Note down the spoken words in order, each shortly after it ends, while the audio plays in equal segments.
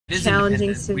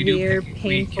Challenging, severe,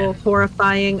 painful,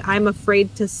 horrifying. I'm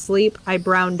afraid to sleep. I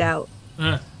browned out.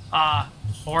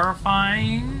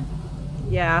 Horrifying.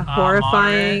 Yeah,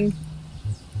 horrifying.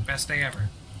 Moderate. Best day ever.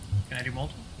 Can I do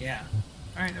multiple? Yeah.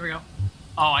 All right, there we go.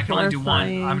 Oh, I can only do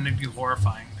one. I'm gonna do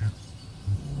horrifying now.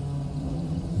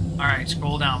 All right,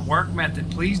 scroll down. Work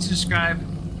method. Please describe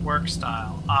work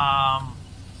style.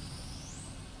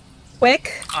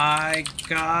 Quick. I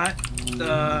got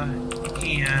the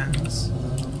hands.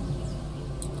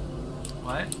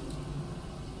 What?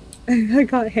 I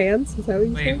got hands. Is that what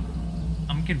you said?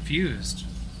 I'm confused.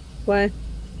 What?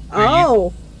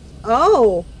 Oh.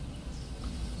 Oh.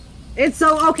 It's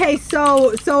so okay.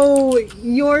 So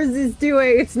yours is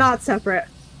doing. It's not separate.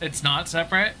 It's not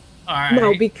separate. All right.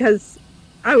 No, because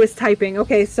I was typing.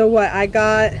 Okay, so what? I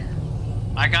got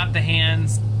the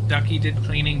hands. Ducky did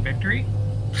cleaning victory.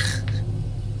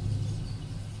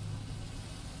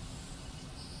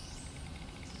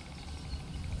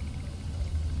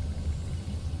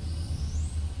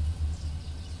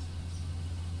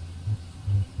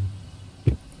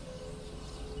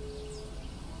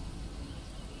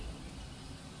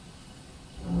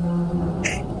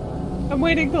 I'm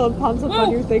waiting till it pops up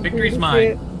on your thing. Victory's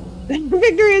mine.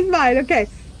 Victory is mine. Okay.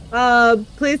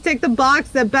 Please take the box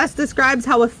that best describes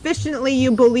how efficiently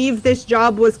you believe this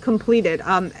job was completed.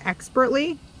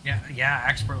 Expertly? Yeah,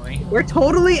 expertly. We're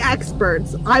totally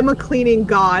experts. I'm a cleaning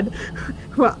god.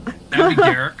 Well, that'd be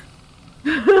Derek.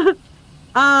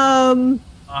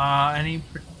 Any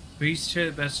please share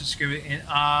the best describe it.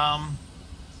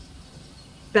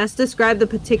 Best describe the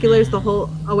particulars, the whole.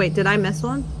 Oh wait, did I miss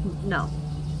one? No.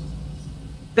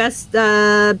 Best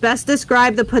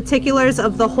describe the particulars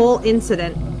of the whole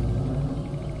incident.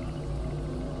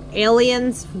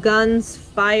 Aliens, guns,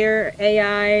 fire,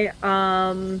 AI,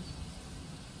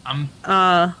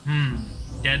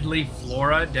 deadly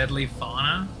flora, deadly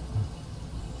fauna.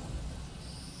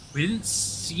 We didn't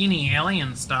see any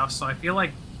alien stuff, so I feel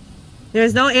like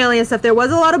there's no alien stuff. There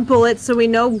was a lot of bullets, so we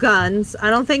know guns. I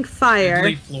don't think fire.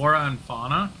 Deadly flora and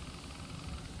fauna?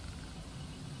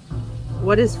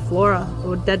 What is flora?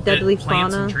 Oh, deadly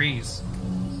plants fauna? And trees.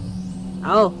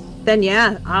 Oh, then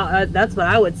yeah, that's what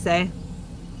I would say.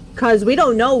 Cause we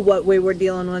don't know what we were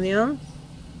dealing with, you know?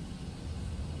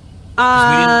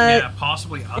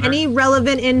 Possibly other. Any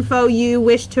relevant info you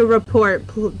wish to report.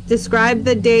 Describe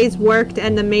the days worked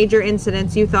and the major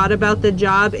incidents you thought about the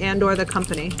job and or the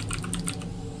company.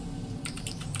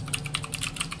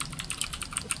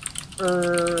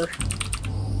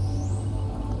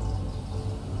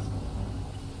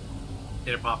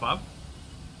 Did it pop up?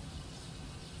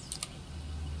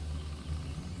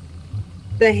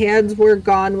 The hands were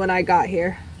gone when I got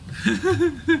here.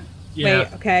 Yeah.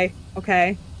 Wait,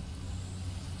 okay.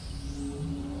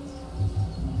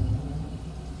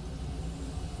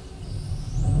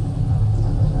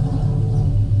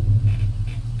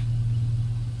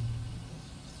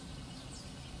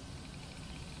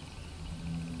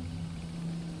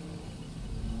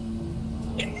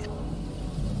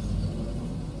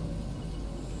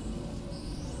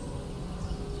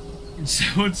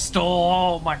 Someone stole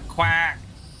all my quack.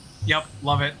 Yep,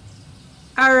 love it.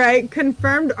 Alright,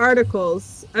 confirmed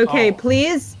articles. Okay,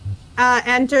 please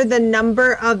enter the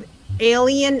number of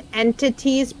alien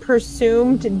entities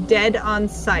presumed dead on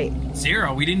site.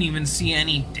 0. We didn't even see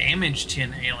any damage to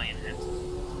an alien hit.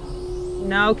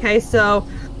 No, okay, so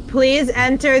please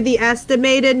enter the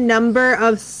estimated number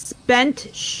of spent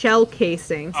shell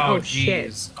casings. Oh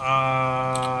shit.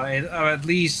 At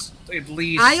least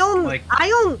I only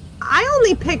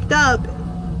picked up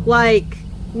like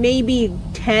maybe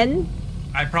 10.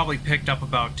 I probably picked up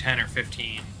about 10 or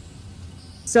 15.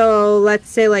 So let's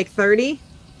say like 30.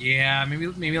 Yeah,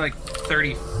 maybe like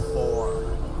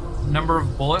 34. Number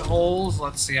of bullet holes.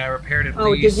 Let's see. I repaired at least.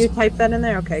 Oh, did you type that in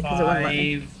there? Okay, because it wouldn't let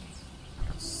me.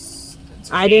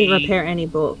 I didn't repair any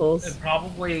bullet holes.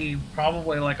 Probably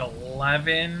like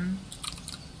 11.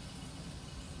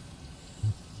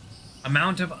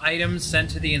 Amount of items sent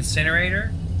to the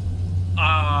incinerator.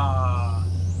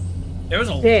 There was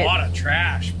a lot of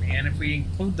trash, man. If we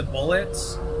include the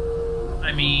bullets,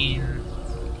 I mean,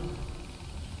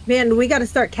 man, we got to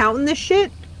start counting this shit.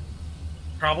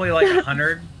 Probably like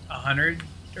 100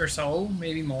 or so,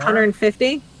 maybe more.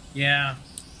 150. Yeah.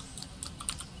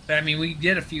 But I mean, we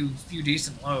did a few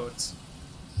decent loads.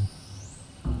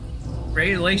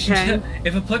 Relationship,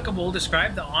 if applicable,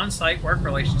 describe the on-site work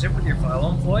relationship with your fellow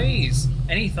employees.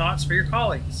 Any thoughts for your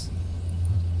colleagues?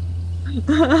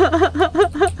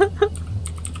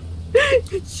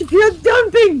 You're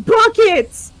dumping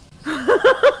buckets.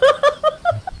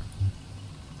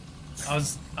 I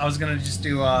was gonna just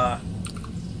do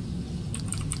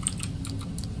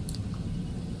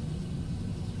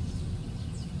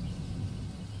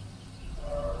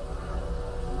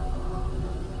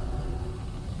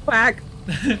Quack.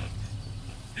 Did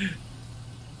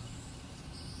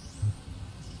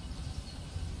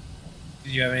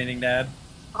you have anything to add?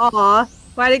 Aw,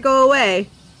 why'd it go away?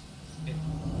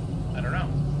 I don't know.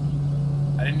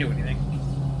 I didn't do anything.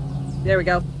 There we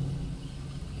go.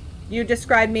 You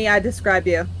describe me, I describe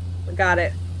you. Got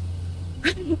it.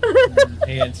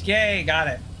 Hands. Yay, got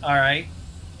it. All right.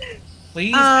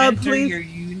 Please enter your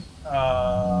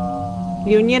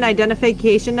union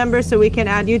identification number so we can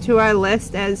add you to our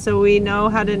list as so we know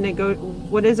how to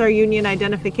What is our union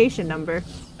identification number?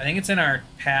 I think it's in our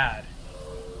pad.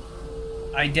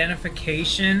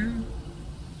 Identification.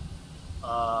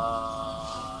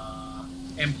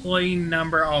 Employee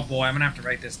number. Oh boy, I'm gonna have to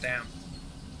write this down.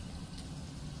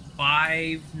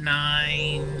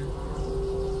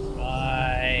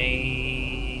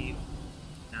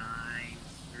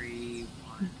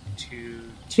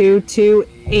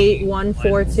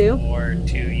 228-142.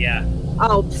 42, yeah.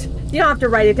 Oh, you don't have to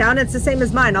write it down. It's the same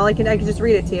as mine. I can just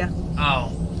read it to you.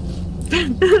 Oh.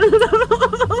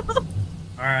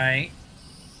 All right.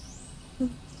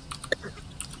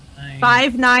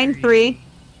 593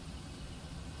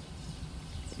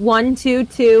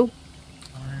 122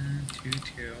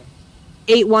 8142.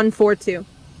 8142.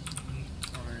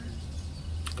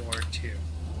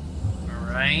 All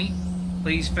right.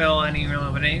 Please fill any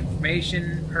relevant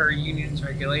information per union's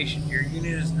regulation. Your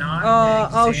union is not.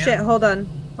 Oh shit! Hold on.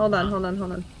 Oh,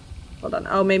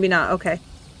 maybe not. Okay,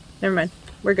 never mind.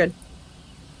 We're good.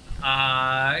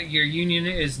 Your union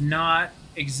is not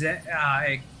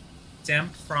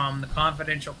exempt from the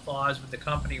confidential clause with the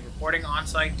company. Reporting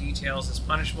on-site details is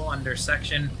punishable under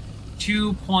Section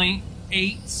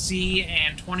 2.8C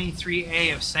and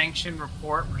 23A of Sanction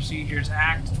Report Procedures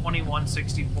Act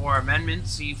 2164, Amendment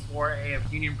C4A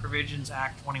of Union Provisions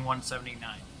Act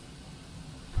 2179.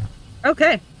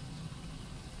 Okay.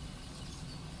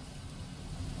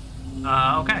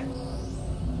 Okay.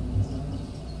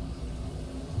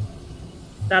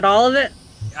 That all of it?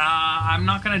 I'm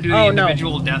not going to do the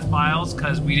individual death files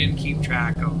because we didn't keep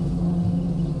track of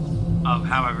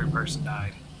how every person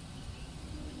died.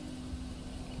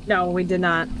 No, we did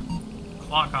not.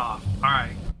 Clock off. All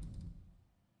right.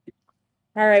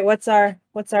 All right. What's our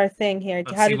thing here?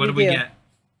 Let's see. What do we get?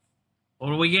 What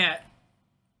do we get?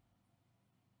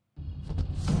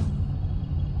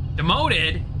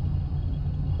 Demoted?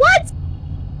 What?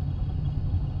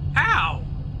 How?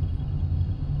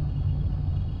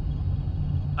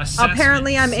 Assessment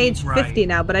Apparently, I'm age right. 50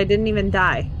 now, but I didn't even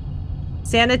die.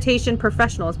 Sanitation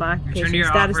professional is my occupation. Return to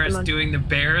your office doing the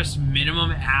barest minimum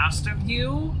asked of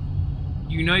you.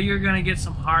 You know you're going to get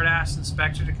some hard-ass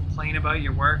inspector to complain about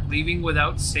your work, leaving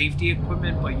without safety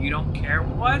equipment, but you don't care.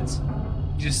 What?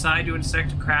 You decide to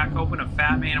inspect a crack open a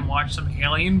fat man and watch some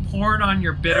alien porn on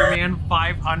your Bitterman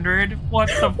 500? What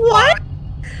the What? fuck?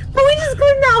 But we just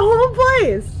cleaned that whole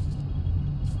place.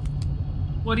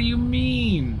 What do you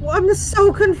mean? Well, I'm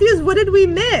so confused. What did we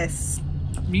miss?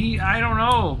 I don't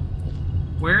know.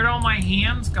 Where'd all my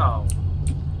hands go?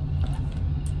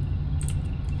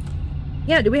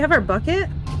 Yeah, do we have our bucket?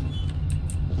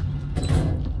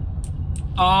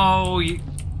 Oh, yeah,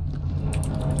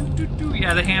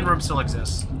 the hand room still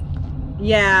exists.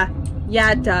 Yeah,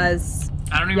 it does.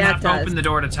 I don't even have to open the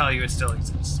door to tell you it still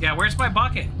exists. Yeah, where's my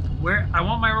bucket? I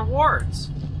want my rewards.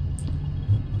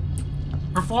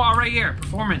 Right here.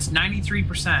 Performance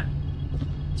 93%.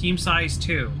 Team size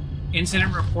 2.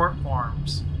 Incident report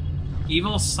forms.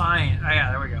 Evil science. Oh,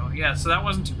 yeah, there we go. Yeah, so that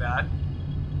wasn't too bad.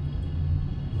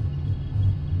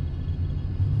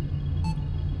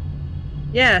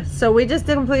 Yeah, so we just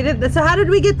completed. So how did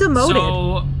we get demoted?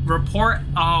 So report.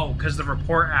 Oh, because the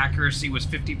report accuracy was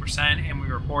 50%, and we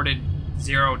reported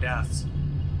 0 deaths.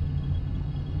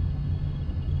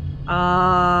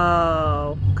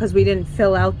 Oh, because we didn't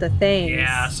fill out the things.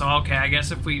 Yeah, so okay, I guess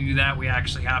if we do that, we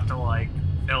actually have to, like,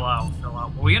 fill out.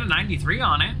 Well, we got a 93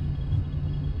 on it.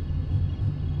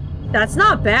 That's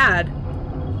not bad.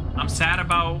 I'm sad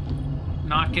about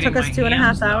not getting my hands, took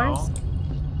us 2.5 hours? Though.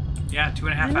 Yeah,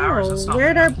 2.5 hours. That's not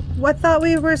bad. What thought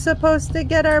we were supposed to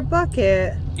get our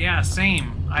bucket? Yeah,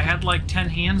 same. I had, like, 10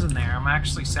 hands in there. I'm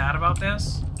actually sad about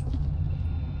this.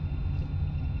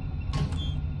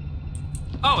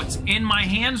 Oh, it's in my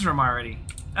hands room already.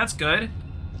 That's good.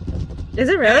 Is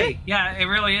it really? Hey, yeah, it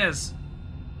really is.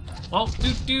 Well,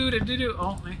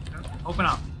 oh, open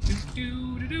up.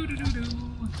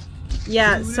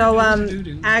 Yeah, so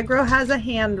Aggro has a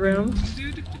hand room.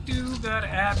 Gotta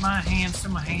add my hands to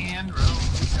my hand room.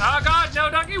 Oh God, no,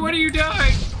 Ducky, what are you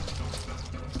doing?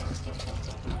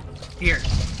 Here,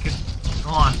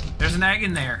 go on. There's an egg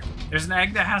in there. There's an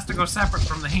egg that has to go separate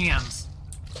from the hands.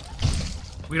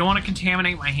 We don't want to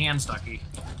contaminate my hands, Ducky.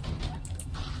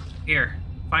 Here,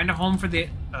 find a home for the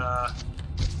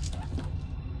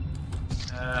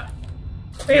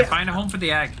Wait, find a home for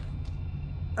the egg.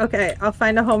 okay, I'll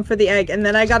find a home for the egg, and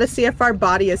then I gotta see if our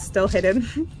body is still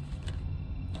hidden.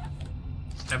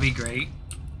 That'd be great.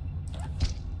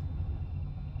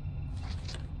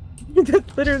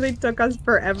 That literally took us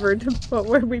forever to put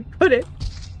where we put it.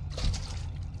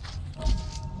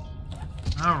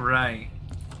 All right.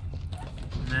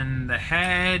 And then the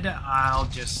head, I'll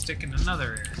just stick in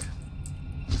another area.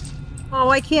 Oh,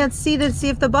 I can't see to see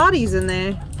if the body's in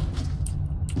there.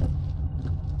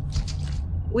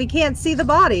 We can't see the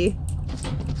body.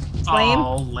 It's lame.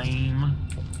 Oh, lame.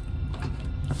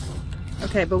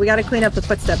 Okay, but we gotta clean up the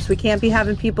footsteps. We can't be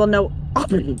having people know.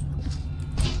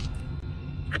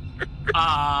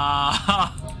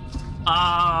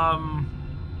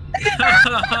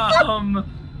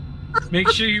 Make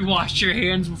sure you wash your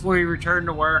hands before you return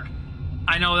to work.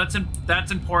 I know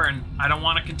that's important. I don't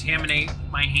want to contaminate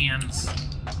my hands.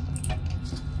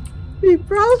 Hey,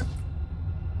 bro.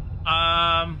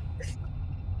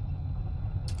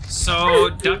 So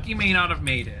Ducky may not have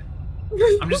made it.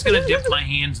 I'm just gonna dip my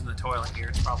hands in the toilet here.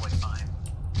 It's probably fine.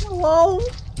 Hello?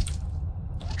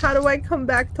 How do I come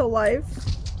back to life?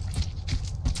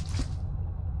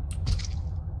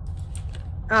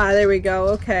 Ah, there we go.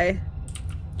 Okay.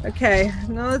 Okay.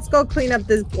 Now let's go clean up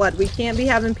this blood. We can't be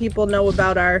having people know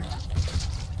about our...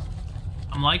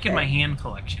 I'm liking my hand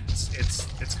collections.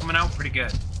 It's coming out pretty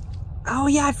good. Oh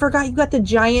yeah, I forgot you got the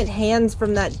giant hands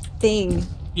from that thing.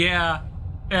 Yeah.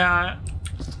 Yeah.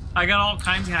 I got all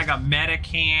kinds of. I got medic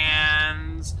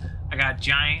hands. I got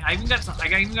giant. I even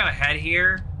got a head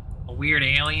here, a weird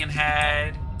alien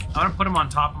head. I'm gonna put him on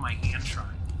top of my hand shrine.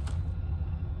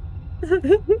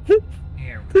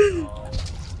 There we go.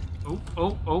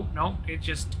 Oh, no! You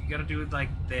gotta do it like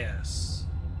this.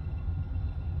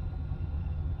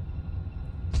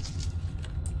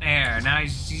 There. Now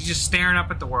he's just staring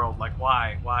up at the world like,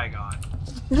 why, God?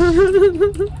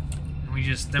 Then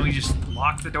we just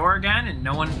lock the door again, and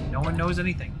no one knows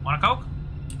anything. Want a Coke?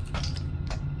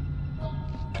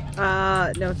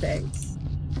 No thanks.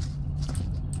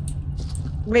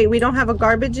 Wait, we don't have a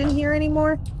garbage in here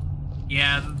anymore?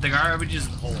 Yeah, the garbage is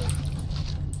full.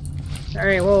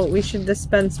 Alright, well, we should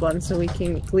dispense one so we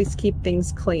can at least keep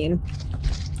things clean.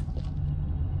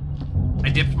 I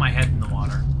dipped my head in the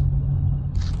water.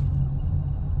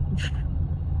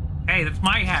 Hey, that's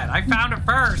my head. I found it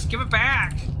first. Give it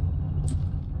back.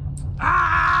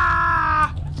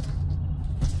 Ah!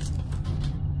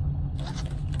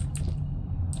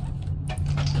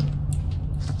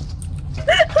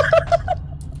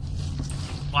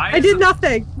 Why? I did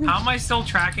nothing. How am I still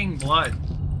tracking blood?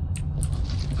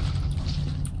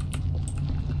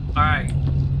 All right.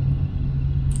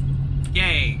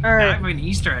 Yay! All right. I have an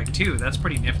Easter egg too. That's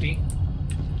pretty nifty.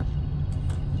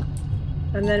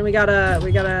 And then we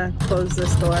gotta close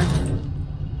this door.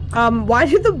 Why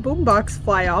did the boombox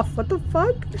fly off? What the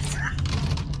fuck?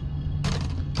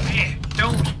 Hey,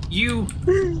 don't you?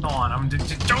 Hold on,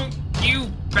 don't you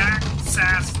back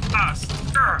sass us?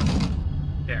 Urgh.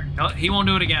 There, he won't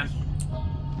do it again.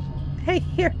 Hey,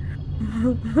 here.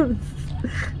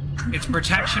 It's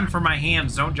protection for my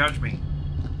hands. Don't judge me.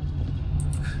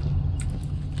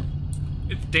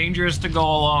 It's dangerous to go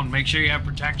alone. Make sure you have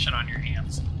protection on your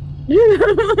hands.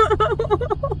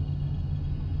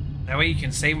 That way you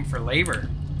can save them for labor.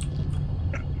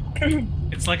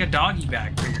 It's like a doggy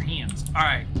bag for your hands. All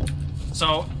right.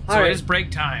 So it is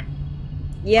break time.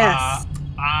 Yes.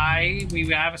 We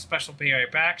have a special be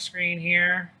right back screen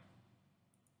here.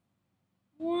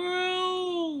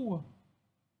 Whoa!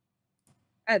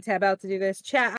 I had to tab out to do this. Chat.